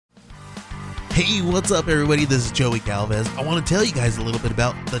Hey, what's up, everybody? This is Joey Galvez. I want to tell you guys a little bit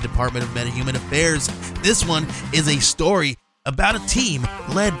about the Department of Meta-Human Affairs. This one is a story about a team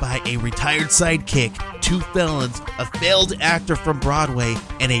led by a retired sidekick, 2 felons, a failed actor from Broadway,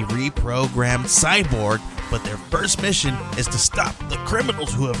 and a reprogrammed cyborg. But their first mission is to stop the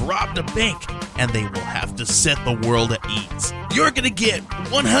criminals who have robbed a bank, and they will have to set the world at ease. You're going to get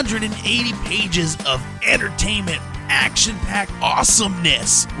 180 pages of entertainment, action-packed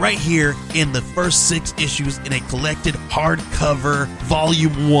awesomeness right here in the first 6 issues in a collected hardcover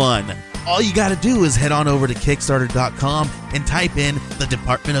volume 1. All you got to do is head on over to Kickstarter.com and type in the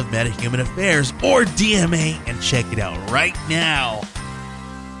Department of Meta-Human Affairs or DMA and check it out right now.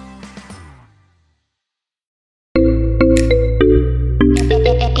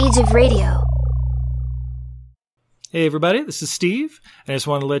 Age of Radio. Hey everybody, this is Steve. I just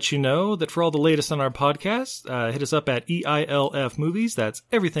want to let you know that for all the latest on our podcast, hit us up at EILF Movies. That's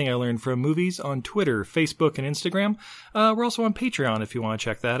Everything I Learned from Movies on Twitter, Facebook, and Instagram. We're also on Patreon if you want to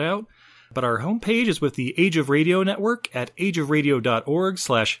check that out. But our homepage is with the Age of Radio Network at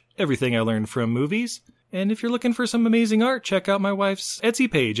ageofradio.org/Everything I Learned from Movies. And if you're looking for some amazing art, check out my wife's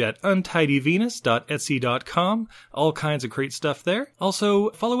Etsy page at untidyvenus.etsy.com. All kinds of great stuff there.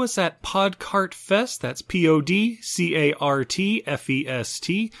 Also, follow us at PodCartFest, that's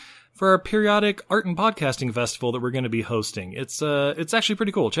PodCartFest, for our periodic art and podcasting festival that we're going to be hosting. It's actually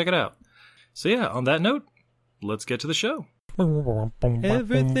pretty cool. Check it out. So yeah, on that note, let's get to the show.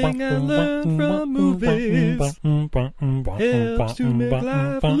 Everything I learned from movies helps to make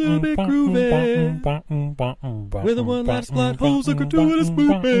life a little bit groovy. With a one-line plot holes and gratuitous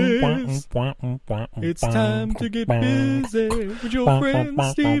movies. It's time to get busy with your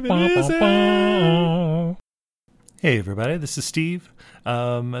friends Steve and Izzy. Hey everybody, this is Steve.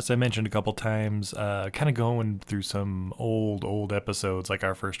 As I mentioned a couple times, kind of going through some old episodes, like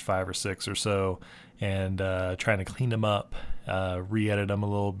our first 5 or 6 or so, and trying to clean them up, re-edit them a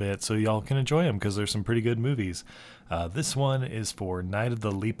little bit so y'all can enjoy them, because there's some pretty good movies. This one is for Night of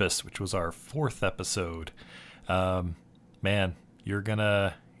the Lepus, which was our 4th episode. Man, you're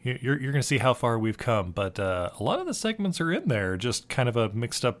gonna see how far we've come, but a lot of the segments are in there, just kind of a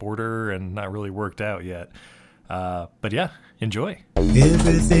mixed up order and not really worked out yet. But yeah, enjoy.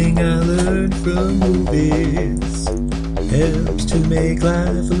 Everything I learned from movies helps to make life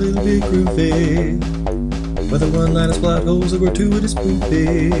a little bit groovy. Whether one-liners, plot holes, or gratuitous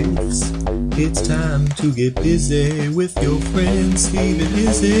movies, it's time to get busy with your friends Steve and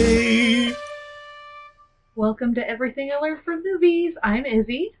Izzy. Welcome to Everything I Learned from Movies. I'm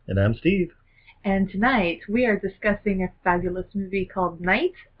Izzy. And I'm Steve. And tonight we are discussing a fabulous movie called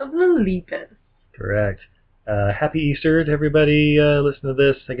Night of the Lepus. Correct. Happy Easter to everybody listening to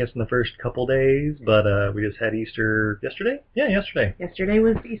this, I guess, in the first couple days, but we just had Easter yesterday? Yeah, yesterday. Yesterday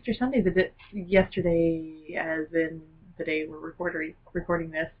was Easter Sunday. Yesterday, as in the day we're recording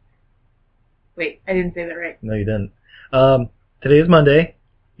this. Wait, I didn't say that right. No, you didn't. Today is Monday.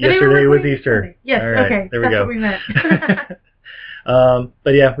 Yesterday was Easter. Sunday. Yes, all right, okay, there we that's go. what we meant.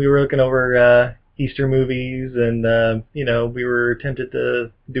 But yeah, we were looking over Easter movies, and we were tempted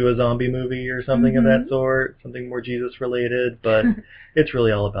to do a zombie movie or something of that sort, something more Jesus related, but it's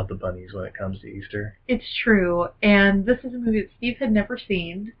really all about the bunnies when it comes to Easter. It's true, and this is a movie that Steve had never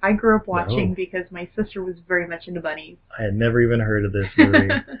seen. I grew up watching because my sister was very much into bunnies. I had never even heard of this movie.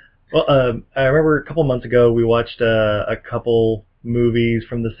 Well, I remember a couple months ago we watched a couple movies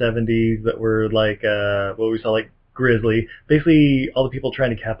from the 70s that were like, what we saw, like Grizzly. Basically, all the people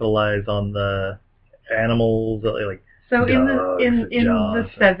trying to capitalize on the animals, like so dogs, in the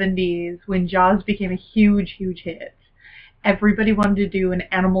 70s, when Jaws became a huge hit, everybody wanted to do an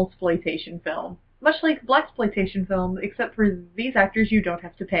animal exploitation film, much like blaxploitation film, except for these actors you don't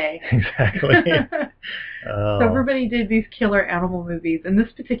have to pay. Exactly. So everybody did these killer animal movies, and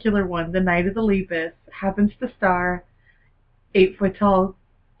this particular one, The Night of the Lepus, happens to star 8-foot-tall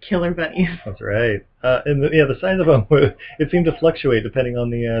killer bunnies. That's right. And the size of them, it seemed to fluctuate depending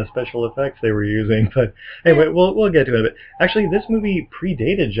on the special effects they were using. But anyway, we'll get to it a bit. Actually, this movie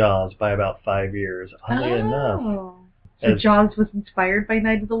predated Jaws by about 5 years, oddly enough. So Jaws was inspired by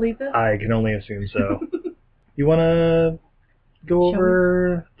Night of the Lepus? I can only assume so. You want to go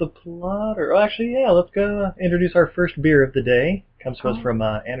over the plot? Or actually, yeah, let's go introduce our first beer of the day. Comes to us from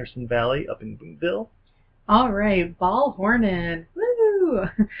Anderson Valley up in Boonville. All right, Ballhornin. Woo!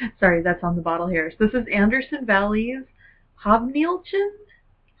 Sorry, that's on the bottle here. So this is Anderson Valley's Hobnielchen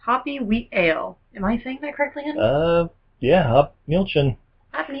Hoppy Wheat Ale. Am I saying that correctly, honey? Yeah, Hobnielchen.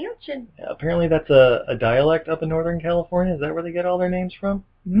 Hobnielchen. Yeah, apparently that's a dialect up in Northern California. Is that where they get all their names from?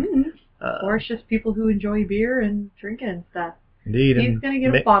 Or it's just people who enjoy beer and drinking and stuff. Indeed. He's going to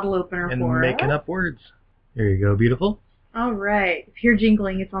get a bottle opener and for making us. up words. Here you go, beautiful. All right. If you're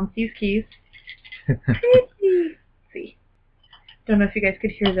jingling, it's on Steve's keys. See. Don't know if you guys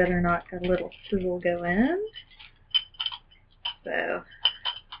could hear that or not. Got a little sizzle going. So.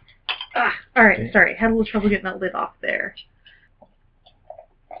 All right. Okay. Sorry. Had a little trouble getting that lid off there.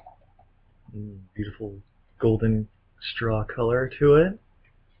 Beautiful golden straw color to it.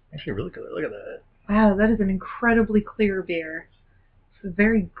 Actually, really good. Look at that. Wow, that is an incredibly clear beer. It's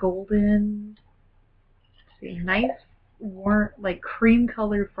very golden. Let's see, nice, warm, like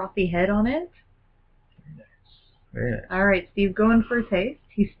cream-colored frothy head on it. Very nice. All right, Steve going for a taste.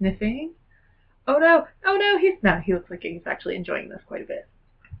 He's sniffing. Oh no! He looks like he's actually enjoying this quite a bit.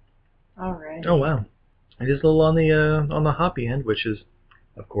 All right. Oh wow, it is a little on the hoppy end, which is,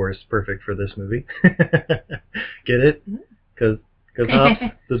 of course, perfect for this movie. Get it? Because hops,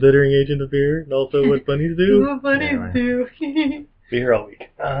 the bittering agent of beer, and also what bunnies do. What bunnies do. Be here all week.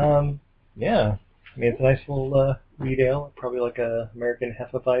 Yeah. I mean, it's a nice little wheat ale, probably like a American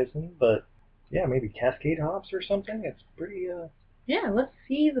Hefeweizen, but yeah, maybe Cascade hops or something. It's pretty. Yeah, let's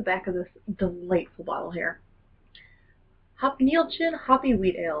see the back of this delightful bottle here. Hopnielchen Hoppy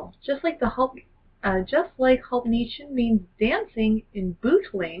Wheat Ale. Just like Hopnielchen means dancing in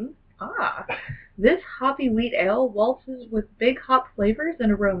Bootling. This hoppy wheat ale waltzes with big hop flavors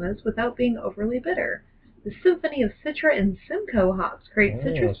and aromas without being overly bitter. The symphony of Citra and Simcoe hops create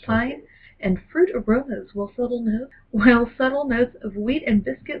citrus, pine, and fruit aromas, while subtle notes of wheat and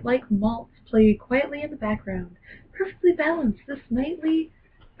biscuit-like malts play quietly in the background. Perfectly balanced, this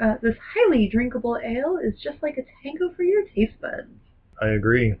highly drinkable ale is just like a tango for your taste buds. I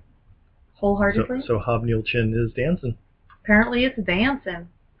agree. Wholeheartedly. So Hopnielchen is dancing. Apparently it's dancing.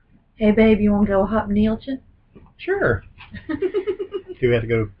 Hey babe, you want to go Hopnielchen? Sure. Do we have to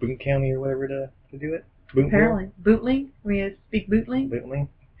go to Boone County or whatever to do it? Apparently. Bootling? We speak Bootling? Bootling.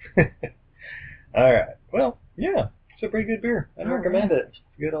 All right. Well, yeah, it's a pretty good beer. I'd recommend it. It's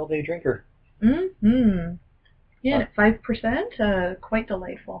a good all-day drinker. Mm-hmm. Yeah, at 5%, quite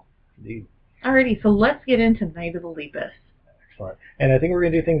delightful. Indeed. Alrighty, so let's get into Night of the Lepus. Excellent. And I think we're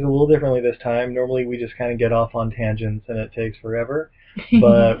going to do things a little differently this time. Normally we just kind of get off on tangents and it takes forever.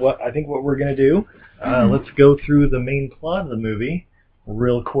 But what we're going to do, let's go through the main plot of the movie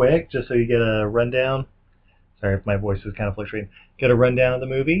real quick, just so you get a rundown. Sorry if my voice is kind of fluctuating. Get a rundown of the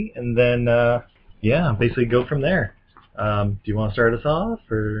movie, and then, basically go from there. Do you want to start us off,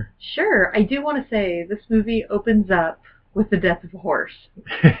 or? Sure. I do want to say this movie opens up with the death of a horse.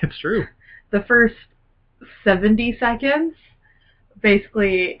 It's true. The first 70 seconds,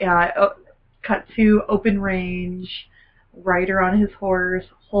 basically, cut to open range, rider on his horse,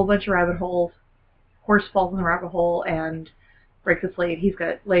 whole bunch of rabbit holes, horse falls in the rabbit hole and breaks its leg. He's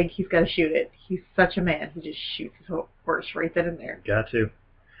got to shoot it. He's such a man. He just shoots his horse right then and there. Got to.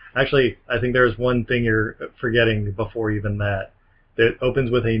 Actually, I think there's one thing you're forgetting before even that. It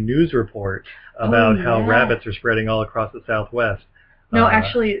opens with a news report about how rabbits are spreading all across the Southwest. No,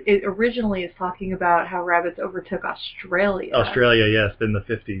 actually, it originally is talking about how rabbits overtook Australia. Australia, yes, in the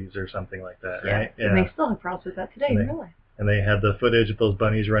 50s or something like that, right? Yeah. And they still have problems with that today, really. And they had the footage of those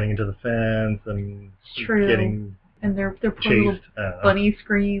bunnies running into the fence and getting and they're pulling little bunny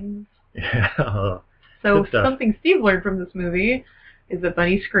screams. Yeah. So something Steve learned from this movie is that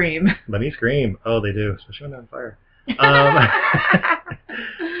bunnies scream. Bunnies scream. Oh, they do, especially when they're on fire.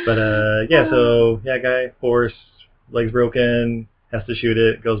 Guy, horse, legs broken, has to shoot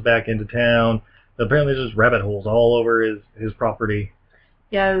it, goes back into town. Apparently there's just rabbit holes all over his property.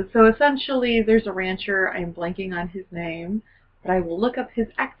 Yeah, so essentially there's a rancher, I'm blanking on his name, but I will look up his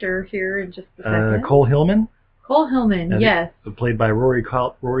actor here in just a second. Cole Hillman? Cole Hillman, yes. Played by Rory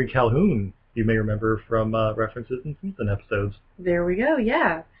Calhoun, you may remember from references in Simpson episodes. There we go,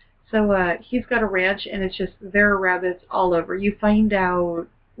 yeah. So he's got a ranch, and it's just, there are rabbits all over. You find out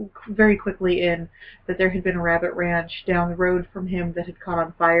very quickly that there had been a rabbit ranch down the road from him that had caught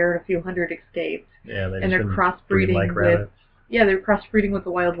on fire and a few hundred escaped. Yeah, they're crossbreeding like rabbits. They're crossbreeding with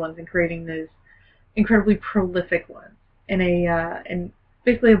the wild ones and creating these incredibly prolific ones. And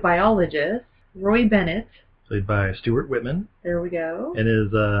basically a biologist, Roy Bennett, played by Stuart Whitman. There we go. And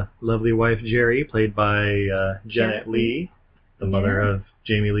his lovely wife Jerry, played by Janet Leigh, the mother of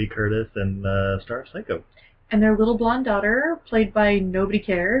Jamie Lee Curtis and star of Psycho. And their little blonde daughter, played by nobody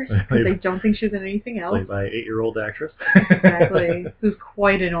cares, because they don't think she's in anything else. Played by 8-year-old actress. Exactly. Who's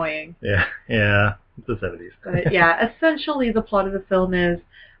quite annoying. Yeah. It's the 70s. But yeah, essentially the plot of the film is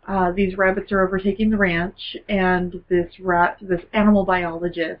these rabbits are overtaking the ranch, and this animal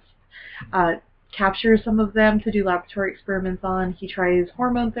biologist captures some of them to do laboratory experiments on. He tries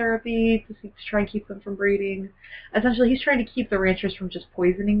hormone therapy to try and keep them from breeding. Essentially, he's trying to keep the ranchers from just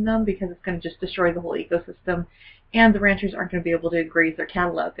poisoning them because it's going to just destroy the whole ecosystem, and the ranchers aren't going to be able to graze their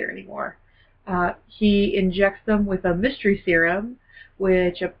cattle out there anymore. He injects them with a mystery serum,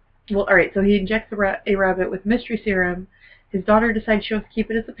 which, so he injects a rabbit with mystery serum. His daughter decides she wants to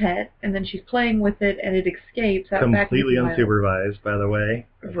keep it as a pet, and then she's playing with it, and it escapes out back Completely into the wild. unsupervised, by the way.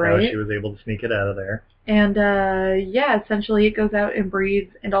 Of Right. How she was able to sneak it out of there. And, essentially it goes out and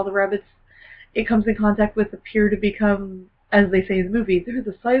breeds, and all the rabbits it comes in contact with appear to become, as they say in the movie, they're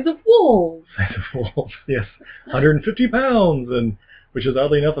the size of wolves. Size of wolves, yes. 150 pounds, and which is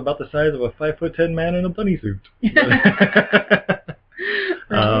oddly enough about the size of a 5'10" man in a bunny suit.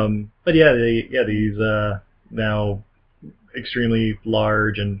 But yeah, these now extremely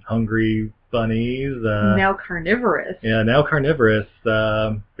large and hungry bunnies. Now carnivorous. Yeah, now carnivorous.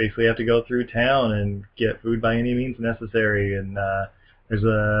 Basically have to go through town and get food by any means necessary. And there's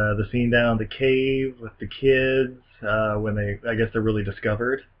the scene down at the cave with the kids when I guess they're really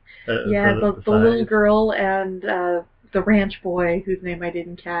discovered. The size. little girl and the ranch boy, whose name I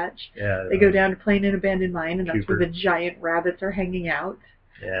didn't catch. Yeah, They go down to play in an abandoned mine, and that's Cooper. where the giant rabbits are hanging out.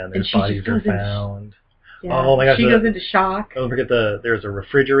 Yeah, and and their she bodies just are goes into found. Yeah, Oh my gosh, she goes into shock. Don't forget there's a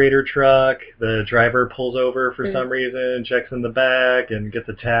refrigerator truck. The driver pulls over for Yeah. some reason, checks in the back, and gets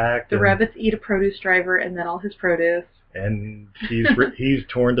attacked. The and, rabbits eat a produce driver and then all his produce. and he's he's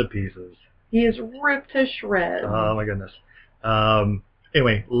torn to pieces. He is ripped to shreds. Oh my goodness.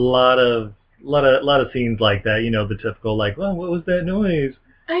 Anyway, lot of scenes like that. You know, the typical like, well, what was that noise?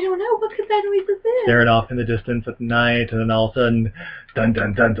 I don't know. What could that noise have been? Staring off in the distance at night, and then all of a sudden, dun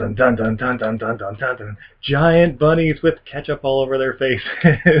dun dun dun dun dun dun dun dun dun dun dun, giant bunnies with ketchup all over their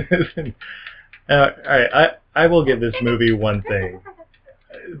faces. All right, I will give this movie one thing.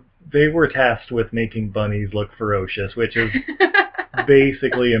 They were tasked with making bunnies look ferocious, which is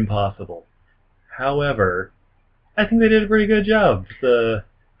basically impossible. However, I think they did a pretty good job. The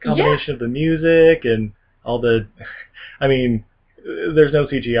combination of the music and all the, I mean, there's no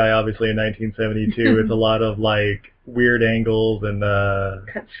CGI obviously in 1972. It's a lot of like weird angles and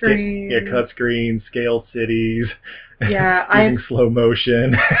Cut screen. cut screens, scale cities. Yeah, using slow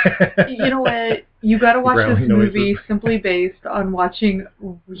motion. You know what? You got to watch this Growling movie noises. simply based on watching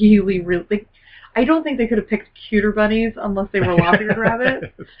really. I don't think they could have picked cuter bunnies unless they were lop-eared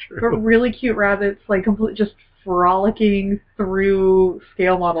rabbits. That's But true. really cute rabbits, like just frolicking through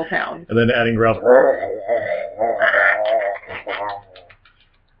scale model towns. And then adding growls.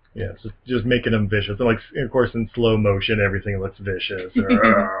 Yeah, just making them vicious. And like, of course, in slow motion, everything looks vicious.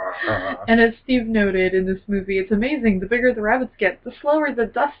 And as Steve noted in this movie, it's amazing. The bigger the rabbits get, the slower the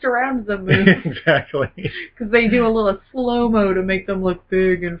dust around them moves. Exactly. Because they do a little slow-mo to make them look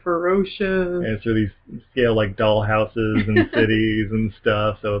big and ferocious. And it's through these scale like doll houses and cities and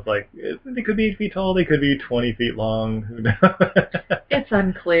stuff. So it's like, they could be 8 feet tall, they could be 20 feet long. Who knows? It's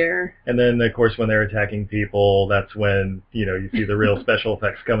unclear. And then, of course, when they're attacking people, that's when, you know, you see the real special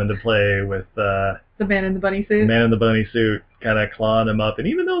effects come into play with The man in the bunny the suit. man in the bunny suit kind of clawing him up. And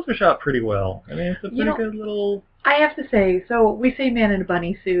even those are shot pretty well. I mean, it's a pretty good little... I have to say, so we say man in a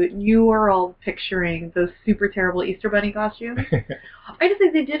bunny suit, you are all picturing those super terrible Easter bunny costumes. I just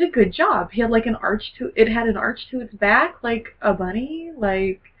think they did a good job. He had like it had an arch to its back, like a bunny.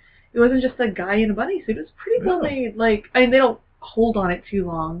 Like, it wasn't just a guy in a bunny suit. It was pretty well made. Like, I mean, they don't hold on it too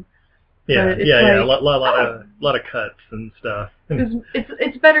long. Yeah, But it's yeah. like, A lot of cuts and stuff.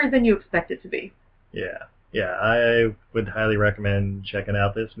 It's better than you expect it to be. Yeah, I would highly recommend checking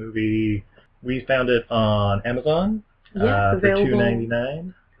out this movie. We found it on Amazon Yes, for available.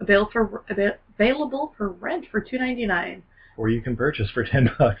 $2.99, Available for rent for $2.99. or you can purchase for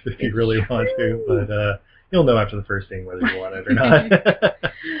 $10 if you really want to. But you'll know after the first scene whether you want it or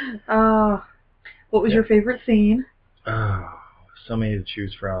not. What was your favorite scene? Oh, so many to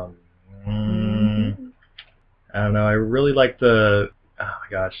choose from. I don't know. I really like oh my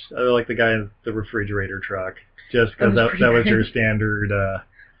gosh, I really like the guy in the refrigerator truck. Just because that was your standard,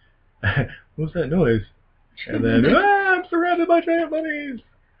 what's that noise? And then, I'm surrounded by giant bunnies.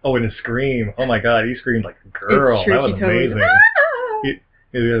 Oh, and his scream. Oh my god, he screamed like a girl. It's true, That was he totally amazing.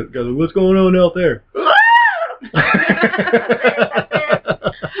 He goes, what's going on out there?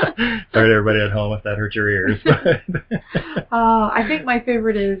 Sorry to everybody at home if that hurt your ears. I think my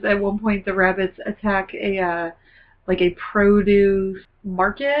favorite is at one point the rabbits attack a produce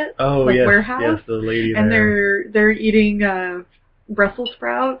market, warehouse, yes, the lady and there. they're eating Brussels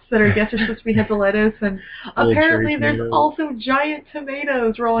sprouts that I guess are supposed to be heads of lettuce, and Little apparently cherry there's tomatoes. also giant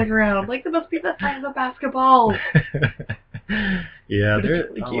tomatoes rolling around, like they must be the size of basketballs. Yeah, But it's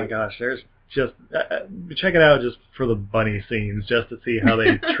really oh my cute. gosh, there's just check it out just for the bunny scenes, just to see how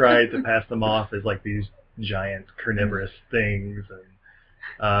they tried to pass them off as like these giant carnivorous things.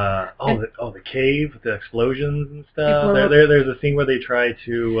 And the cave, the explosions and stuff. There's a scene where they try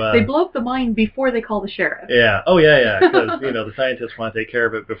to they blow up the mine before they call the sheriff. Yeah. Oh yeah. Because the scientists want to take care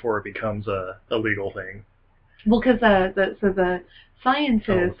of it before it becomes a legal thing. Well, because the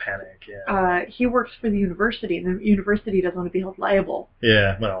scientist, panic. Yeah. He works for the university, and the university doesn't want to be held liable.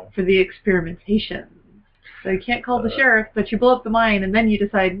 Yeah. Well. For the experimentation. So you can't call the sheriff, but you blow up the mine, and then you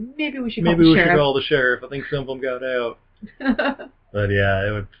decide maybe we should call the sheriff. Maybe we should call the sheriff. I think some of them got out. But yeah,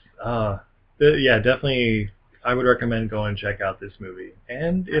 it would. Definitely. I would recommend going and check out this movie.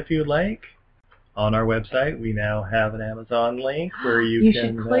 And if you like, on our website we now have an Amazon link where you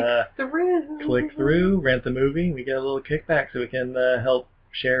can click through, rent the movie. We get a little kickback so we can help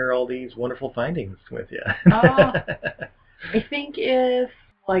share all these wonderful findings with you. I think if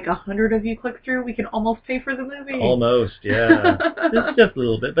like 100 of you click through, we can almost pay for the movie. Almost, yeah. It's just a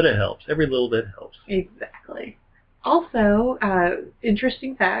little bit, but it helps. Every little bit helps. Exactly. Also,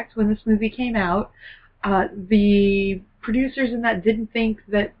 interesting fact, when this movie came out, the producers in that didn't think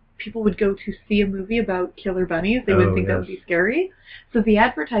that people would go to see a movie about killer bunnies. They wouldn't think that would be scary. So the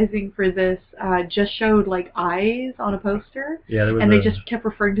advertising for this just showed like eyes on a poster. Yeah, and they just kept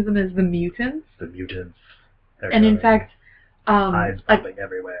referring to them as the mutants. The mutants. And in fact, eyes popping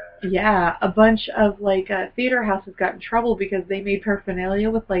everywhere. Yeah, a bunch of like theater houses got in trouble because they made paraphernalia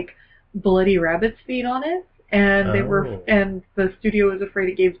with like bloody rabbit's feet on it, and and the studio was afraid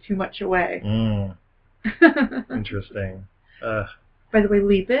it gave too much away. Interesting. By the way,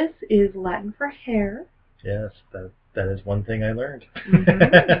 lepus is Latin for hair. Yes, that is one thing I learned.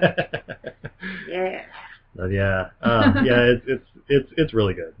 Yeah. But yeah, it's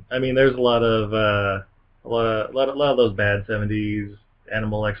really good. I mean, there's a lot of those bad 70s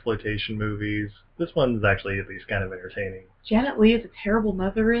animal exploitation movies. This one's actually at least kind of entertaining. Janet Leigh is a terrible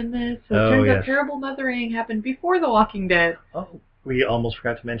mother in this. So it turns out terrible mothering happened before The Walking Dead. Oh, we almost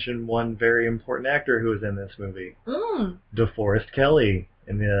forgot to mention one very important actor who was in this movie. DeForest Kelley.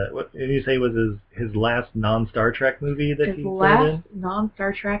 What did you say was his last non-Star Trek movie that he played in? His last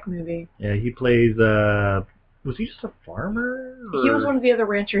non-Star Trek movie. Yeah, he plays, was he just a farmer? He was one of the other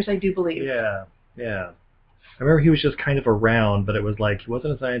ranchers, I do believe. Yeah. I remember he was just kind of around, but it was like he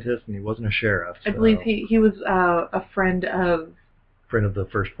wasn't a scientist and he wasn't a sheriff. So. I believe he was a friend of the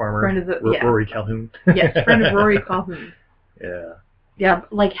first farmer. Friend of Rory Calhoun. Yes, friend of Rory Calhoun. Yeah. Yeah,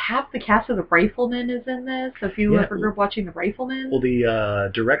 like half the cast of The Rifleman is in this. So if you ever grew up watching The Rifleman. Well, the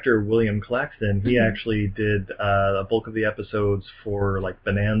director, William Claxton, he actually did a bulk of the episodes for like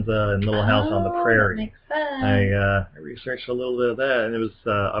Bonanza and Little House on the Prairie. That makes sense. I researched a little bit of that, and it was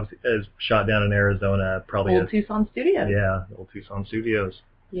obviously it was shot down in Arizona, probably Old Tucson Studios. Yeah, Old Tucson Studios.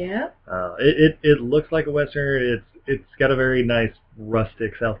 Yeah. It looks like a Western. It's got a very nice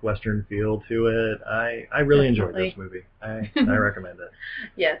rustic Southwestern feel to it. I really enjoyed this movie. I recommend it.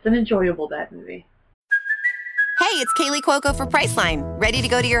 Yeah, it's an enjoyable bad movie. Hey, it's Kaylee Cuoco for Priceline. Ready to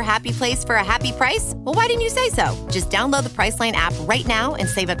go to your happy place for a happy price? Well, why didn't you say so? Just download the Priceline app right now and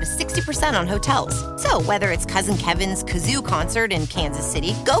save up to 60% on hotels. So whether it's Cousin Kevin's Kazoo Concert in Kansas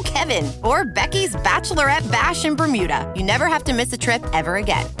City, go Kevin, or Becky's Bachelorette Bash in Bermuda, you never have to miss a trip ever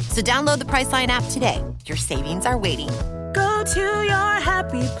again. So download the Priceline app today. Your savings are waiting. Go to your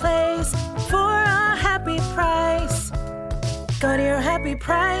happy place for a happy price. Go to your happy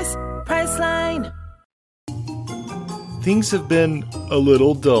price, Priceline. Things have been a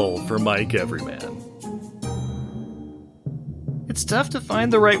little dull for Mike Everyman. It's tough to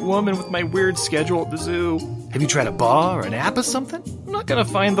find the right woman with my weird schedule at the zoo. Have you tried a bar or an app or something? I'm not gonna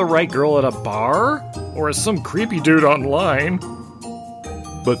find the right girl at a bar or as some creepy dude online.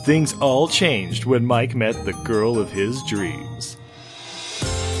 But things all changed when Mike met the girl of his dreams.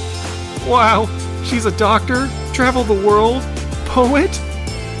 Wow, she's a doctor, traveled the world, poet.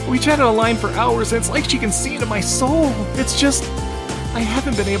 We chatted online for hours, and it's like she can see into my soul. It's just, I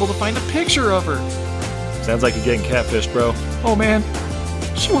haven't been able to find a picture of her. Sounds like you're getting catfished, bro. Oh man,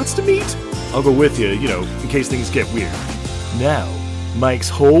 she wants to meet. I'll go with you, in case things get weird. Now, Mike's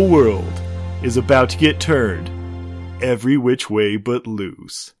whole world is about to get turned every which way but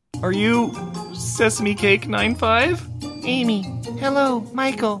loose. Are you Sesame Cake 95? Amy. Hello,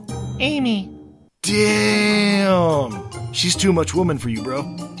 Michael. Amy. Damn! She's too much woman for you, bro.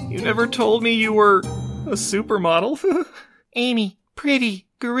 You never told me you were a supermodel. Amy, pretty,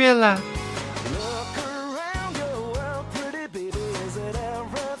 gorilla. Look around your world, pretty baby. Is it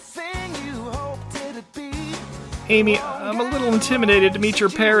everything you hoped it'd be? Amy, I'm a little intimidated to meet your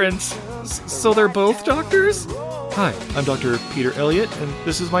parents. So they're both doctors? Hi, I'm Dr. Peter Elliott, and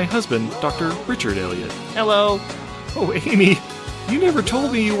this is my husband, Dr. Richard Elliott. Hello. Oh, Amy, you never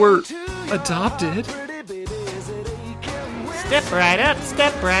told me you were adopted. Step right up,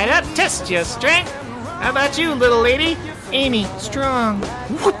 test your strength. How about you, little lady? Amy, strong.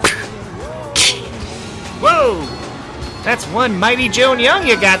 Whoa! That's one mighty Joan Young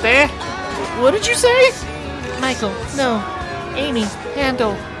you got there. What did you say? Michael, no. Amy,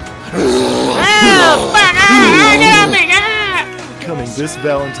 handle. Oh, fuck! Get off me! Coming this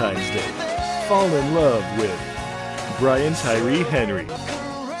Valentine's Day, fall in love with Brian Tyree Henry.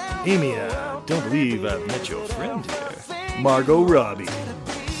 Amy, don't believe I've met your friend here, Margot Robbie.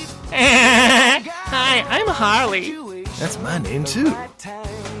 Hi, I'm Harley. That's my name too.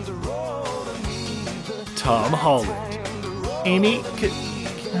 Tom Holland. Amy, can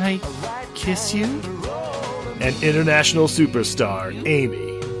I kiss you? An international superstar,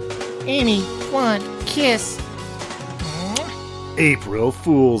 Amy. Amy, want kiss? April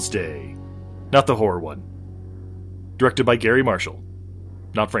Fool's Day. Not the horror one. Directed by Gary Marshall.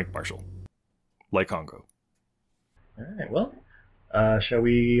 Not Frank Marshall. Like Congo. Alright, well, shall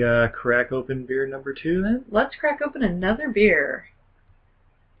we crack open beer number 2 then? Let's crack open another beer.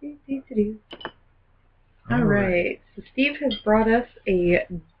 Alright, so Steve has brought us a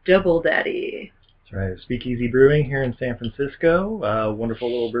Double Daddy. That's right, Speakeasy Brewing here in San Francisco. Wonderful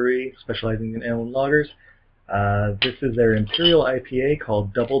little brewery specializing in ale and lagers. This is their Imperial IPA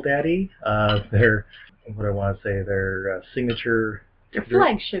called Double Daddy. Their signature... Their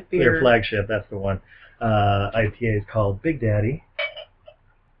flagship beer. Their flagship, that's the one. IPA is called Big Daddy.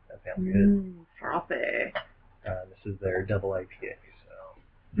 That sounds good. Frothy. This is their double IPA.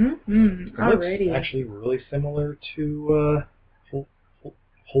 So. Alrighty. It's actually really similar to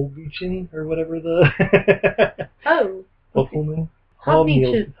Holbechen or whatever the... Oh. Hoffelman?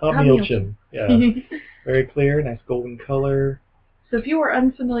 Hobnielchen. Yeah. Very clear, nice golden color. So if you are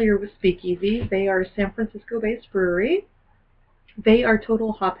unfamiliar with Speakeasy, they are a San Francisco-based brewery. They are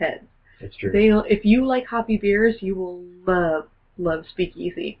total hopheads. It's true. If you like hoppy beers, you will love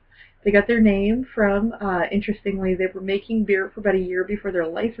Speakeasy. They got their name from, interestingly, they were making beer for about a year before their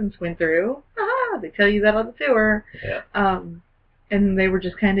license went through. They tell you that on the tour. Yeah. And they were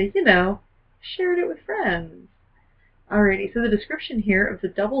just kind of, shared it with friends. Alrighty, so the description here of the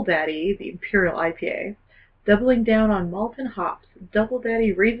Double Daddy, the Imperial IPA, doubling down on malt and hops, Double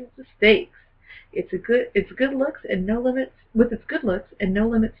Daddy raises the stakes. With its good looks and no limit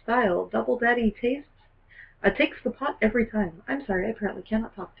style, Double Daddy takes the pot every time. I'm sorry, I apparently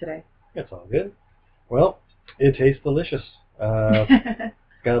cannot talk today. It's all good. Well, it tastes delicious. Got a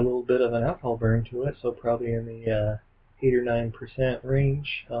little bit of an alcohol burn to it, so probably in the 8 or 9%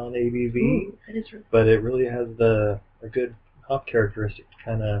 range on ABV. Ooh, that is really but it really has a good hop characteristic to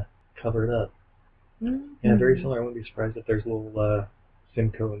kind of cover it up. Mm-hmm. Yeah, very similar. I wouldn't be surprised if there's a little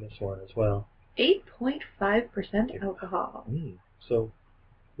Simcoe in this one as well. 8.5% alcohol. So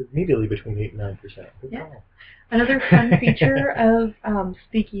immediately between 8 and 9%. Good Yeah. call. Another fun feature of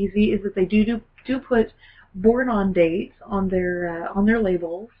Speakeasy is that they do put born on dates on their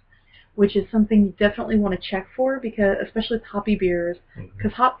labels, which is something you definitely want to check for, because especially with hoppy beers,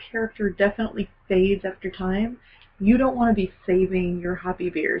 because hop character definitely fades after time. You don't want to be saving your hoppy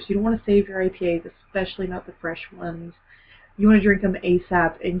beers. You don't want to save your IPAs, especially not the fresh ones. You want to drink them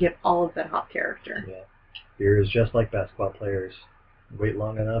ASAP and get all of that hop character. Yeah. Beer is just like basketball players. Wait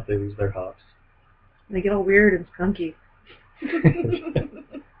long enough, they lose their hops. They get all weird and skunky.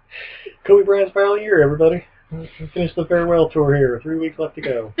 Kobe Bryant's final year, everybody. We finished the farewell tour here. 3 weeks left to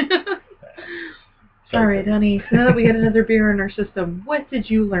go. All right, honey. So now that we got another beer in our system, what did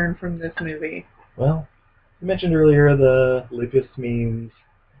you learn from this movie? Well, you mentioned earlier the lupus means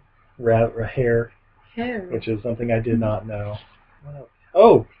hair, which is something I did not know. What else?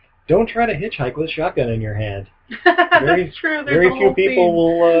 Oh, don't try to hitchhike with a shotgun in your hand. That's true. Very few people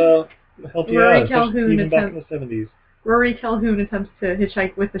will help you Rory out, Calhoun even back in the 70s. Rory Calhoun attempts to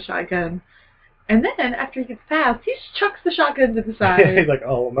hitchhike with the shotgun. And then, after he gets past, he just chucks the shotgun to the side. He's like,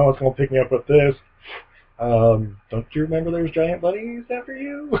 oh, no one's going to pick me up with this. Don't you remember there's giant bunnies after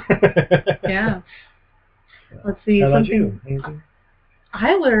you? Yeah. Let's see. How about you? Anything?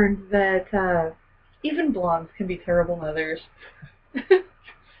 I learned that even blondes can be terrible mothers.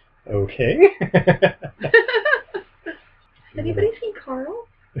 Okay. Anybody seen Carl?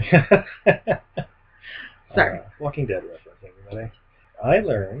 Sorry. Walking Dead reference, everybody. I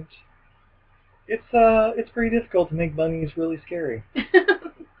learned it's pretty difficult to make bunnies really scary.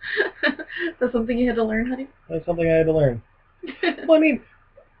 That's something you had to learn, honey? That's something I had to learn. Well, I mean,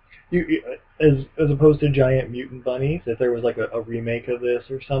 you as opposed to giant mutant bunnies, if there was like a remake of this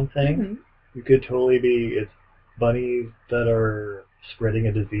or something, you could totally be bunnies that are spreading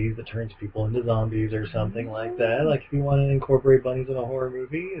a disease that turns people into zombies or something like that. Like if you want to incorporate bunnies in a horror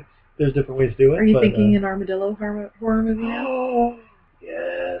movie, there's different ways to do it. Are you thinking an armadillo horror movie now? Oh,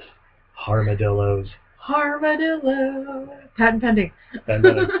 yes. Armadillos. Armadillo. Patent pending.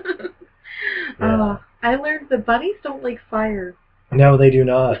 Yeah. I learned that bunnies don't like fire. No, they do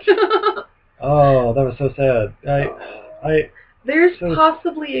not. Oh, that was so sad. There's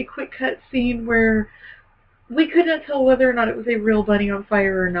possibly a quick cut scene where we couldn't tell whether or not it was a real bunny on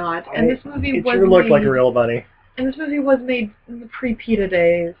fire or not. And this movie it sure looked like a real bunny. And this movie was made in the pre-PETA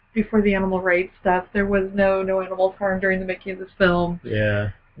days, before the animal rights stuff. There was no animals harmed during the making of this film.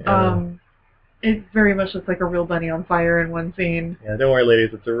 Yeah. It very much looks like a real bunny on fire in one scene. Yeah, don't worry,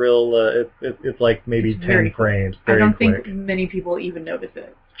 ladies. It's a real. It's like maybe 10 frames. I don't quick. think many people even notice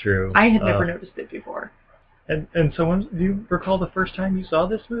it. True. I had never noticed it before. And so, do you recall the first time you saw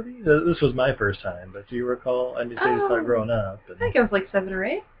this movie? This was my first time, but do you recall? I mean, you saw it growing up. I think I was like 7 or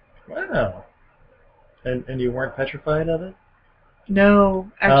 8. Wow. And you weren't petrified of it? No,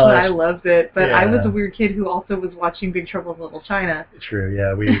 actually, I loved it, but I was Yeah. a weird kid who also was watching Big Trouble in Little China. True,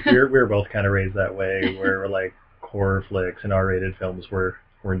 yeah. We were both kind of raised that way, where like horror flicks and R-rated films were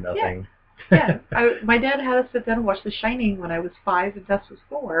nothing. Yeah, my dad had us sit down and watch The Shining when I was 5 and Tess was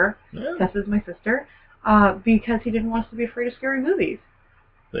 4. Yeah. Tess is my sister, because he didn't want us to be afraid of scary movies.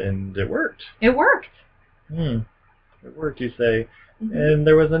 And it worked. It worked. It worked, you say. Mm-hmm. And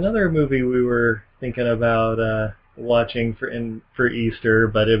there was another movie we were thinking about watching for Easter,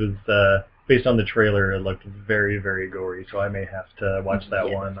 but it was based on the trailer. It looked very, very gory, so I may have to watch that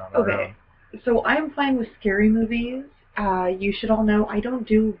one on our own. So I'm fine with scary movies. You should all know I don't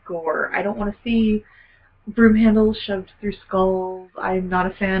do gore. I don't want to see broom handles shoved through skulls. I'm not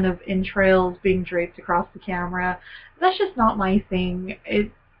a fan of entrails being draped across the camera. That's just not my thing.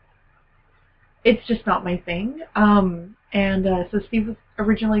 It's just not my thing. So Steve was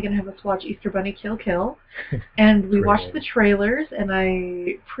originally going to have us watch Easter Bunny Kill Kill, and we watched the trailers, and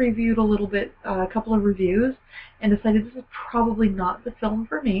I previewed a little bit, a couple of reviews, and decided this is probably not the film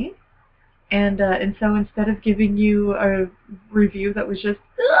for me. And so instead of giving you a review that was just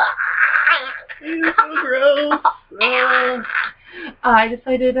It's so gross. I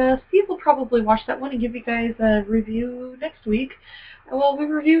decided Steve will probably watch that one and give you guys a review next week. Well, we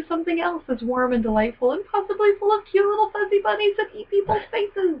review something else that's warm and delightful and possibly full of cute little fuzzy bunnies that eat people's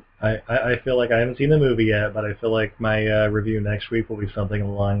faces. I feel like I haven't seen the movie yet, but I feel like my review next week will be something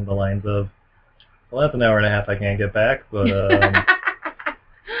along the lines of, well, that's an hour and a half I can't get back, but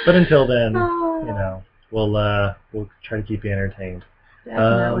but until then, we'll try to keep you entertained.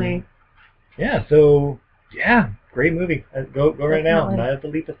 Definitely. Great movie. Go right now. Night of the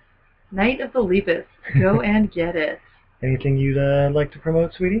Lepus. Night of the Lepus. Go and get it. Anything you'd like to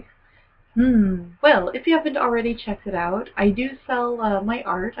promote, sweetie? Well, if you haven't already checked it out, I do sell my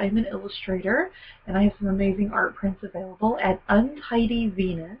art. I'm an illustrator, and I have some amazing art prints available at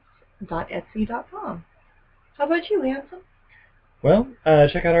untidyvenus.etsy.com. How about you, Handsome? Well,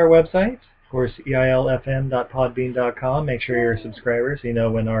 check out our website, of course, eilfm.podbean.com. Make sure you're a subscriber so you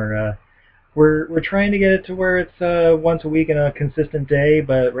know when our... We're trying to get it to where it's once a week in a consistent day,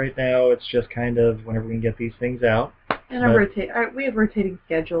 but right now it's just kind of whenever we can get these things out. And we have rotating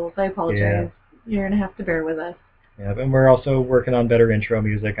schedules. I apologize. Yeah. You're going to have to bear with us. Yeah, and we're also working on better intro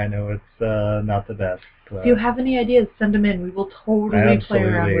music. I know it's not the best. If you have any ideas, send them in. We will totally play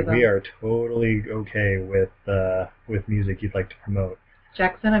around with them. We are totally okay with music you'd like to promote.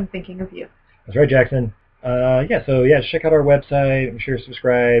 Jackson, I'm thinking of you. That's right, Jackson. Check out our website. I'm sure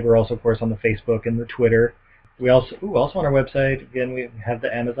subscribe. We're also, of course, on the Facebook and the Twitter. We also on our website, again, we have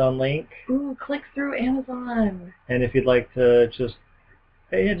the Amazon link. Ooh, click through Amazon. And if you'd like to just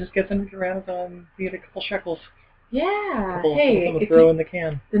get some of your Amazon, be it a couple shekels. Yeah. Couple throw in the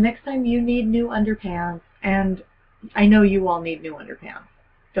can. The next time you need new underpants, and I know you all need new underpants.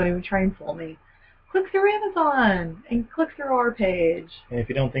 Don't even try and fool me. Click through Amazon and click through our page. And if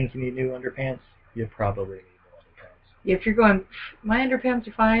you don't think you need new underpants, you probably need new underpants. If you're going, my underpants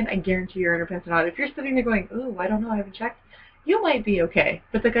are fine, I guarantee your underpants are not. If you're sitting there going, ooh, I don't know, I haven't checked, you might be okay.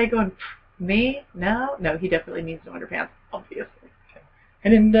 But the guy going, me? No, he definitely needs new underpants, obviously. Okay.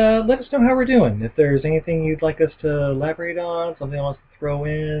 And let us know how we're doing. If there's anything you'd like us to elaborate on, something I want to throw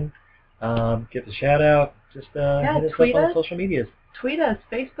in, give us a shout out, just hit us up on social medias. Tweet us,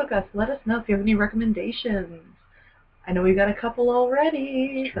 Facebook us, let us know if you have any recommendations. I know we've got a couple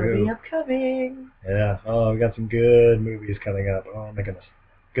already. True. They'll be upcoming. Yeah. Oh, we got some good movies coming up. Oh my goodness.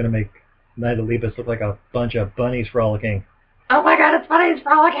 Gonna make Night of the Lepus look like a bunch of bunnies frolicking. Oh my God, it's bunnies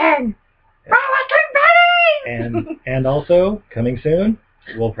frolicking! Yeah. Frolicking bunnies! And also coming soon,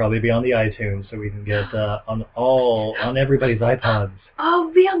 We'll probably be on the iTunes, so we can get on everybody's iPods.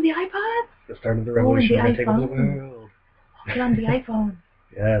 Oh, be on the iPod? The start of the revolution. We're going to take over the iPhone. world. Get on the iPhone.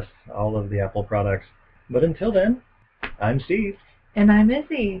 Yes, all of the Apple products. But until then, I'm Steve. And I'm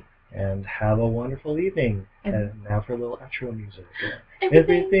Izzy. And have a wonderful evening. And- And now for a little outro music.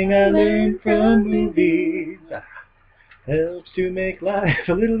 Everything I learned from movies helps to make life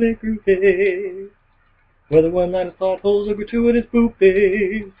a little bit groovy. Whether one-liners, plot holes, or gratuitous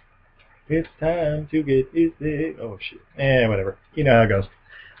boopies, it's time to get easy. Oh, shit. Whatever. You know how it goes.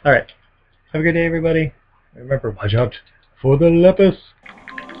 All right. Have a good day, everybody. Remember, watch out for the lepus.